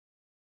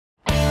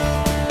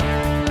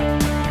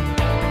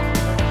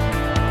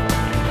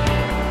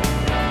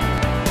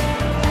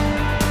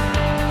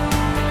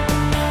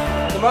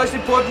most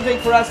important thing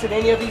for us in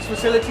any of these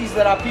facilities is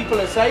that our people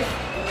are safe.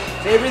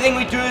 So everything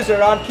we do is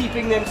around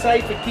keeping them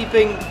safe and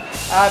keeping,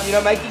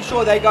 making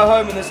sure they go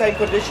home in the same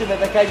condition that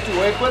they came to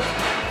work with.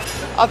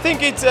 I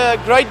think it's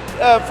great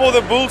for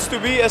the Bulls to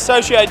be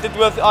associated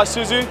with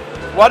Isuzu.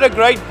 What a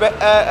great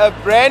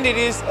brand it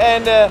is,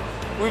 and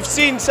we've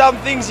seen some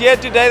things here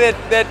today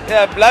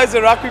that blows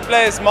the rugby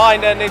player's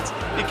mind, and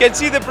you can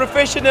see the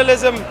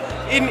professionalism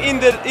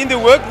in the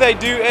work they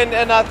do,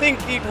 and I think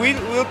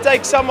we'll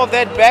take some of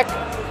that back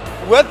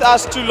with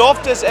us to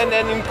Loftus and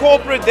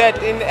incorporate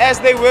that in as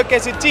they work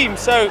as a team.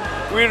 So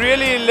we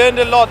really learned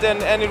a lot,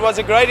 and it was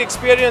a great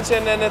experience,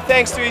 and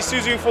thanks to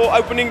Isuzu for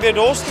opening their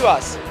doors to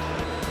us.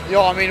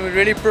 Yeah, I mean, we're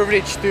really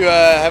privileged to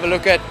have a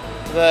look at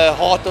the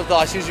heart of the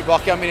Isuzu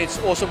Bakkie. I mean, it's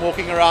awesome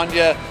walking around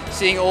here,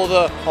 seeing all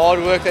the hard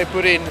work they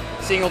put in,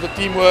 seeing all the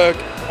teamwork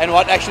and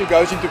what actually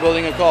goes into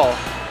building a car.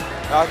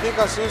 I think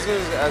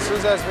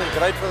Isuzu has been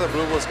great for the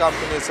Blue Bulls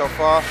company so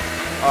far.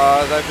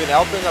 They've been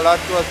helping a lot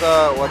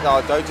with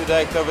our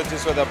day-to-day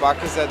activities with the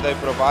Bakkies that they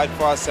provide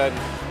for us, and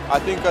I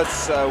think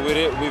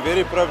we're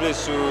very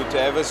privileged to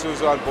have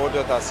Isuzu on board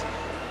with us.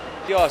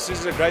 Yeah, Isuzu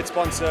is a great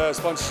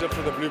sponsorship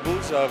for the Blue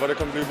Bulls,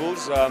 Vodacom Blue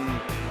Bulls.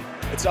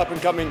 It's an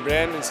up-and-coming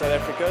brand in South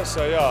Africa,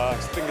 so yeah, I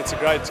think it's a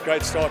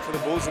great start for the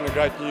Bulls and a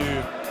great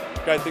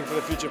thing for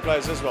the future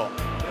players as well.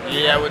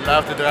 Yeah, I would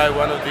love to drive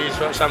one of these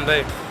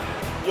someday.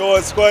 Yo,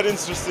 it's quite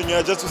interesting,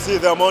 yeah, just to see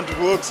the amount of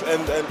work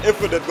and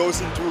effort that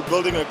goes into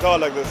building a car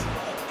like this.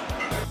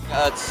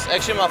 It's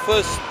actually my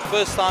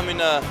first time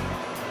in a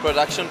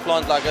production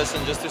plant like this,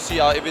 and just to see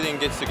how everything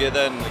gets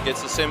together and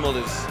gets assembled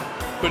is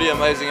pretty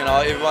amazing, and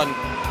how everyone.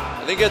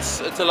 I think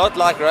it's a lot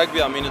like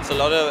rugby. I mean, it's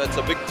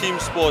a big team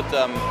sport.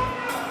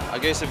 I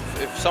guess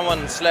if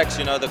someone slacks,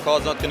 the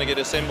car's not going to get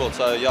assembled.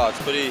 So yeah,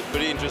 it's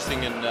pretty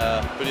interesting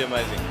and pretty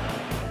amazing.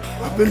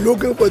 I've been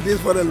looking for this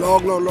for a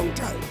long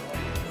time.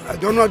 I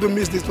don't want to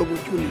miss this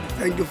opportunity.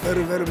 Thank you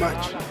very, very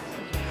much.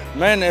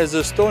 Man, as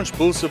a staunch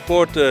Bull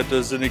supporter, it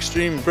is an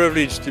extreme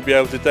privilege to be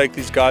able to take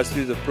these guys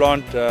through the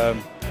plant.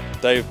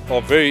 They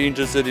are very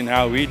interested in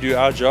how we do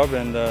our job,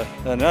 and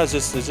it's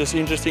just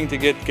interesting to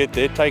get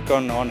their take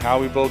on how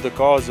we build the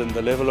cars, and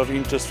the level of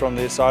interest from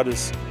their side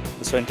is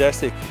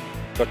fantastic.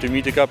 Got to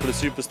meet a couple of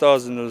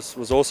superstars, and it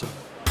was awesome.